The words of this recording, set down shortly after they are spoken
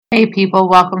Hey people,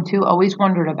 welcome to Always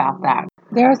Wondered About That.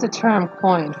 There is a term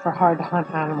coined for hard-to-hunt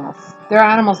animals. There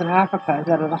are animals in Africa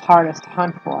that are the hardest to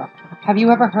hunt for. Have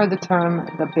you ever heard the term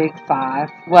the Big Five?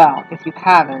 Well, if you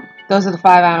haven't, those are the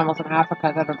 5 animals in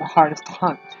Africa that are the hardest to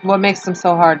hunt. What makes them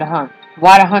so hard to hunt?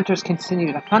 Why do hunters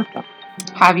continue to hunt them?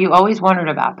 Have you always wondered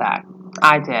about that?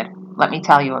 I did. Let me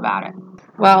tell you about it.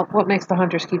 Well, what makes the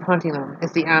hunters keep hunting them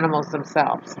is the animals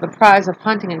themselves, the prize of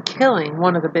hunting and killing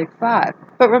one of the Big Five.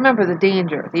 But remember the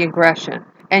danger, the aggression,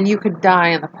 and you could die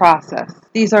in the process.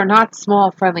 These are not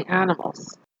small, friendly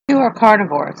animals. 2 are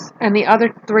carnivores, and the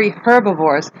other 3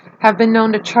 herbivores have been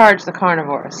known to charge the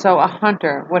carnivores, so a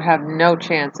hunter would have no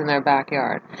chance in their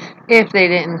backyard if they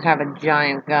didn't have a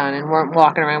giant gun and weren't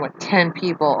walking around with 10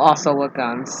 people also with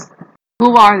guns.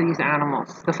 Who are these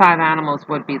animals? The 5 animals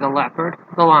would be the leopard,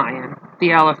 the lion,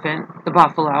 the elephant, the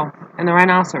buffalo, and the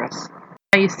rhinoceros.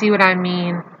 Now you see what I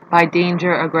mean by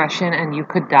danger, aggression, and you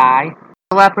could die?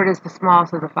 The leopard is the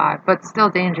smallest of the 5, but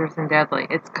still dangerous and deadly.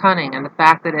 It's cunning, and the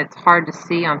fact that it's hard to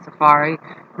see on safari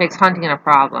makes hunting a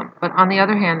problem. But on the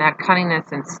other hand, that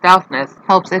cunningness and stealthness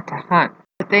helps it to hunt.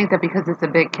 I think that because it's a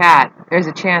big cat, there's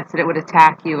a chance that it would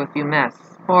attack you if you miss,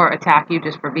 or attack you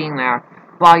just for being there.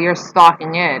 While you're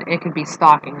stalking it, it could be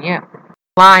stalking you.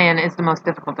 Lion is the most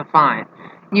difficult to find.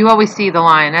 You always see the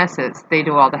lionesses. They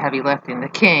do all the heavy lifting. The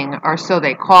king, or so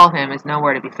they call him, is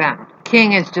nowhere to be found.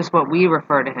 King is just what we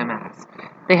refer to him as.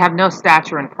 They have no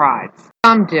stature and pride.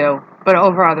 Some do, but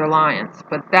over other lions.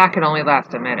 But that can only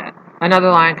last a minute.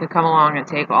 Another lion could come along and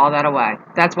take all that away.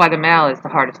 That's why the male is the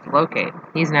hardest to locate.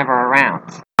 He's never around.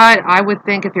 But I would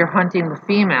think if you're hunting the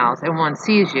females and one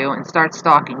sees you and starts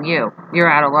stalking you, you're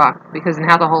out of luck, because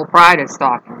now the whole pride is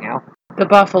stalking you. The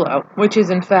buffalo, which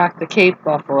is in fact the Cape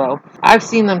buffalo. I've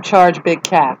seen them charge big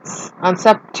cats. On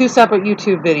 2 separate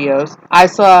YouTube videos, I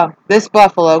saw this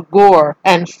buffalo gore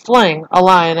and fling a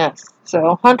lioness.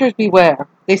 So hunters beware.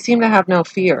 They seem to have no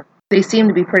fear. They seem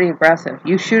to be pretty aggressive.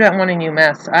 You shoot at one and you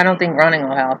miss. I don't think running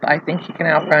will help. I think he can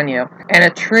outrun you. And a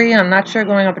tree, I'm not sure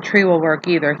going up a tree will work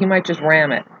either. He might just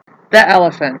ram it. The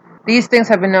elephant. These things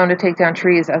have been known to take down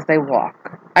trees as they walk.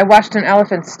 I watched an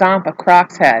elephant stomp a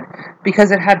croc's head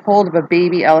because it had hold of a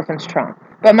baby elephant's trunk.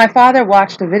 But my father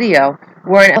watched a video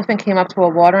where an elephant came up to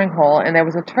a watering hole and there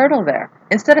was a turtle there.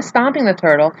 Instead of stomping the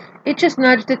turtle, it just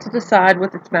nudged it to the side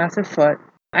with its massive foot.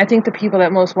 I think the people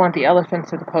that most want the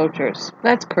elephants are the poachers.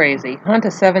 That's crazy. Hunt a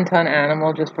 7-ton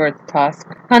animal just for its tusk.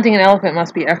 Hunting an elephant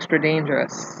must be extra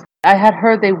dangerous. I had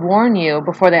heard they warn you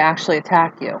before they actually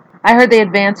attack you. I heard they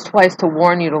advance twice to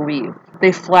warn you to leave.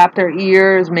 They flap their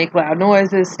ears, make loud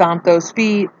noises, stomp those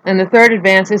feet, and the third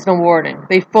advance isn't a warning.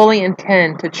 They fully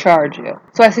intend to charge you.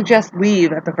 So I suggest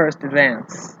leave at the first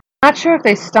advance. Not sure if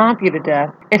they stomp you to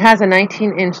death. It has a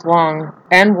 19-inch long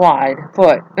and wide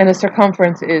foot, and the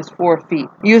circumference is 4 feet.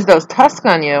 Use those tusks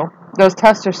on you. Those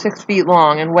tusks are 6 feet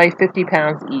long and weigh 50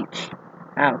 pounds each.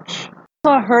 Ouch. I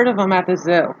saw a herd of them at the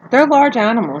zoo. They're large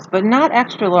animals, but not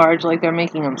extra large like they're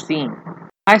making them seem.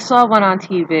 I saw one on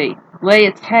TV lay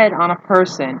its head on a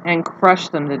person and crush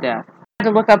them to death. I had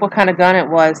to look up what kind of gun it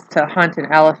was to hunt an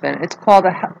elephant. It's called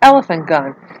an elephant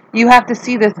gun. You have to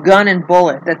see this gun and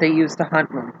bullet that they use to hunt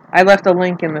them. I left a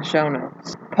link in the show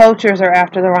notes. Poachers are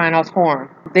after the rhino's horn.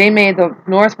 They made the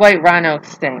North White rhino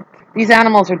extinct. These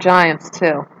animals are giants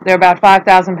too. They're about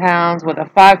 5,000 pounds with a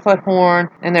 5-foot horn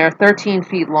and they're 13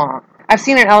 feet long. I've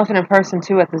seen an elephant in person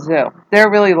too at the zoo. They're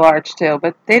really large too,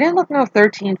 but they didn't look no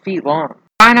 13 feet long.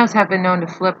 Rhinos have been known to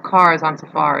flip cars on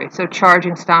safari, so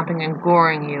charging, stomping, and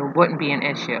goring you wouldn't be an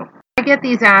issue. I get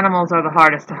these animals are the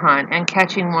hardest to hunt, and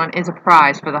catching one is a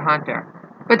prize for the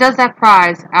hunter. But does that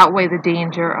prize outweigh the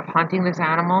danger of hunting this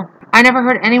animal? I never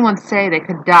heard anyone say they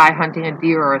could die hunting a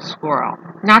deer or a squirrel.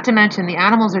 Not to mention, the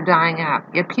animals are dying out,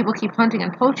 yet people keep hunting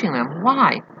and poaching them.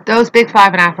 Why? Those Big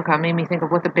 5 in Africa made me think of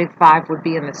what the Big 5 would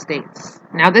be in the States.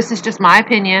 Now, this is just my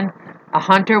opinion. A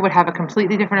hunter would have a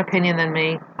completely different opinion than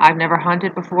me. I've never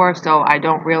hunted before, so I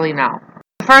don't really know.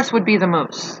 The first would be the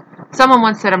moose. Someone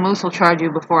once said a moose will charge you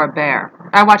before a bear.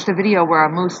 I watched a video where a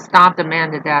moose stomped a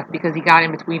man to death because he got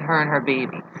in between her and her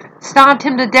baby. Stomped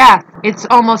him to death! It's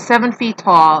almost 7 feet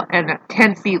tall and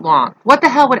 10 feet long. What the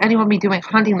hell would anyone be doing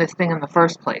hunting this thing in the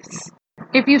first place?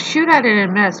 If you shoot at it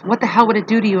and miss, what the hell would it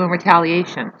do to you in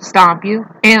retaliation? Stomp you?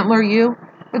 Antler you?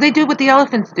 Or they do what the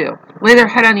elephants do, lay their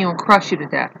head on you and crush you to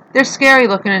death. They're scary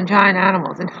looking and giant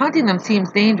animals, and hunting them seems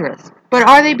dangerous. But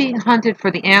are they being hunted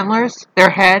for the antlers, their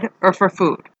head, or for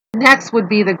food? Next would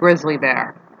be the grizzly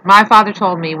bear. My father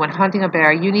told me when hunting a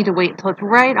bear, you need to wait until it's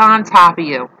right on top of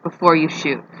you before you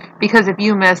shoot. Because if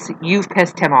you miss, you've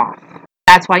pissed him off.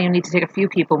 That's why you need to take a few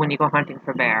people when you go hunting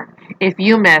for bear. If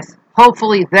you miss,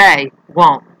 hopefully they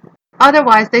won't.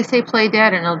 Otherwise, they say play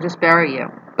dead and it'll just bury you.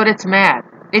 But it's mad.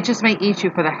 It just may eat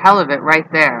you for the hell of it right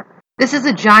there. This is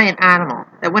a giant animal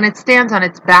that when it stands on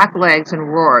its back legs and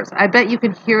roars, I bet you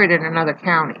can hear it in another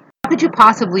county. How could you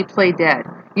possibly play dead?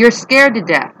 You're scared to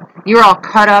death. You're all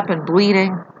cut up and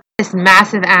bleeding. This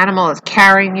massive animal is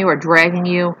carrying you or dragging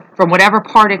you from whatever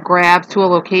part it grabs to a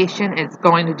location. It's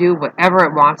going to do whatever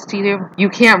it wants to do. You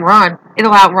can't run.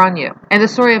 It'll outrun you. And the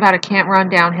story about it can't run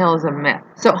downhill is a myth.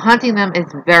 So hunting them is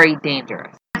very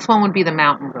dangerous. Next one would be the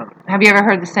mountain goat. Have you ever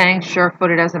heard the saying,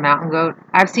 sure-footed as a mountain goat?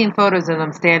 I've seen photos of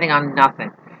them standing on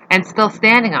nothing and still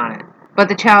standing on it. But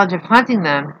the challenge of hunting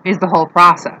them is the whole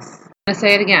process. I'm going to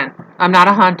say it again. I'm not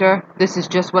a hunter. This is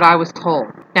just what I was told.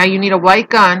 Now you need a white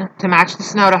gun to match the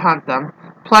snow to hunt them.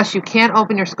 Plus you can't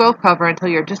open your scope cover until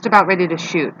you're just about ready to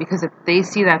shoot, because if they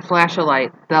see that flash of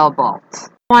light, they'll bolt.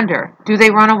 Wonder, do they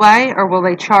run away or will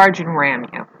they charge and ram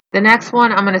you? The next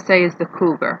one I'm going to say is the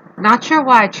cougar. Not sure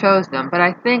why I chose them, but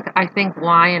I think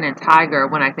lion and tiger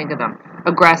when I think of them.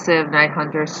 Aggressive, night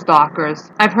hunters,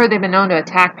 stalkers. I've heard they've been known to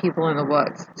attack people in the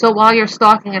woods. So while you're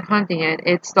stalking and hunting it,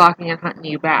 it's stalking and hunting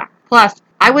you back. Plus,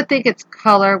 I would think its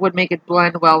color would make it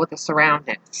blend well with the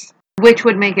surroundings, which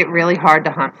would make it really hard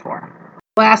to hunt for.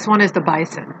 Last one is the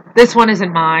bison. This one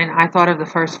isn't mine. I thought of the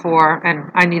first four,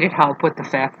 and I needed help with the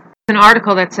fifth. An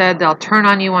article that said they'll turn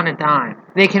on you on a dime.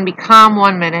 They can be calm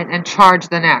 1 minute and charge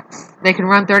the next. They can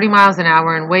run 30 miles an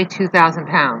hour and weigh 2,000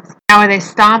 pounds. Now, are they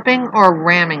stomping or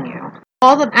ramming you?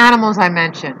 All the animals I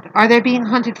mentioned, are they being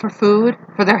hunted for food,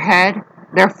 for their head,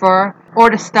 their fur, or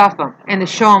to stuff them and to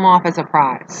show them off as a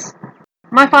prize?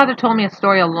 My father told me a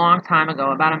story a long time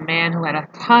ago about a man who had a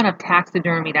ton of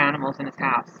taxidermied animals in his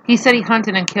house. He said he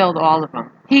hunted and killed all of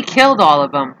them. He killed all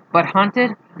of them, but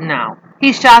hunted? No.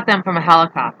 He shot them from a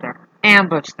helicopter,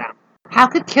 ambushed them. How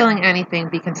could killing anything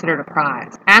be considered a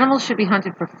prize? Animals should be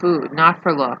hunted for food, not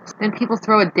for looks. Then people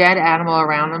throw a dead animal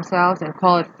around themselves and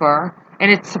call it fur, and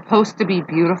it's supposed to be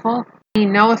beautiful?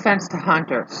 No offense to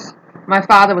hunters. My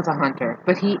father was a hunter,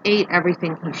 but he ate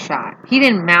everything he shot. He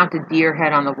didn't mount a deer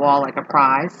head on the wall like a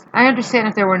prize. I understand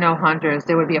if there were no hunters,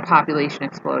 there would be a population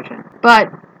explosion. But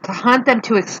to hunt them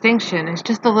to extinction is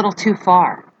just a little too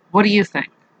far. What do you think?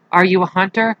 Are you a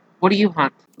hunter? What do you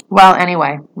hunt? Well,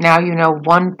 anyway, now you know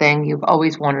one thing you've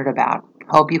always wondered about.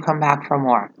 Hope you come back for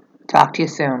more. Talk to you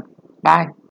soon. Bye.